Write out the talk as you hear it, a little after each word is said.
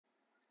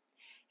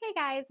Hey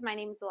guys, my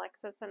name is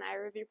Alexis and I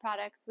review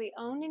products we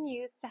own and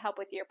use to help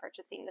with your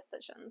purchasing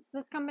decisions.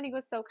 This company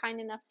was so kind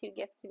enough to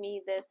gift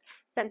me this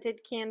scented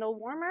candle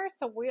warmer,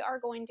 so we are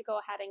going to go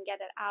ahead and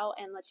get it out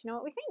and let you know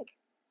what we think.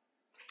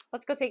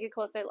 Let's go take a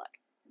closer look.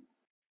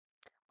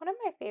 One of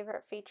my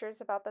favorite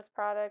features about this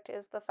product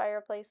is the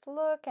fireplace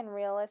look and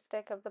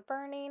realistic of the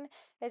burning.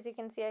 As you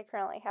can see, I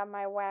currently have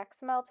my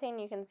wax melting.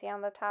 You can see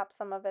on the top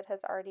some of it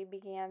has already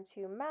began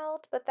to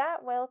melt, but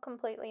that will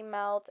completely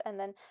melt, and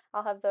then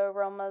I'll have the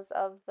aromas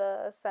of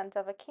the scent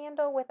of a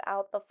candle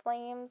without the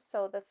flames.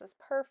 So this is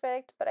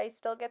perfect, but I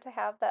still get to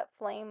have that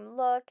flame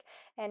look,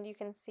 and you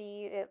can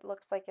see it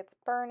looks like it's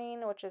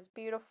burning, which is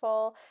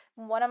beautiful.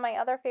 One of my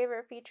other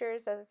favorite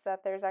features is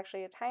that there's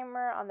actually a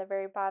timer on the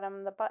very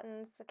bottom. The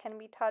buttons can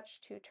be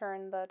touched to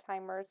turn the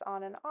timers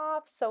on and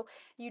off, so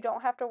you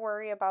don't have to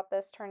worry about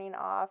this turning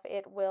off.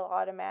 It will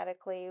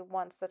automatically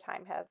once the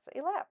time has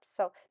elapsed.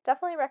 So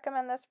definitely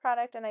recommend this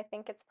product, and I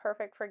think it's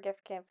perfect for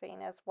gift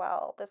giving as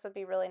well. This would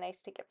be really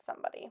nice to give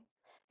somebody.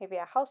 Maybe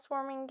a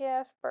housewarming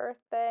gift,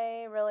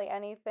 birthday, really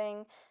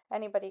anything.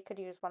 Anybody could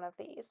use one of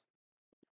these.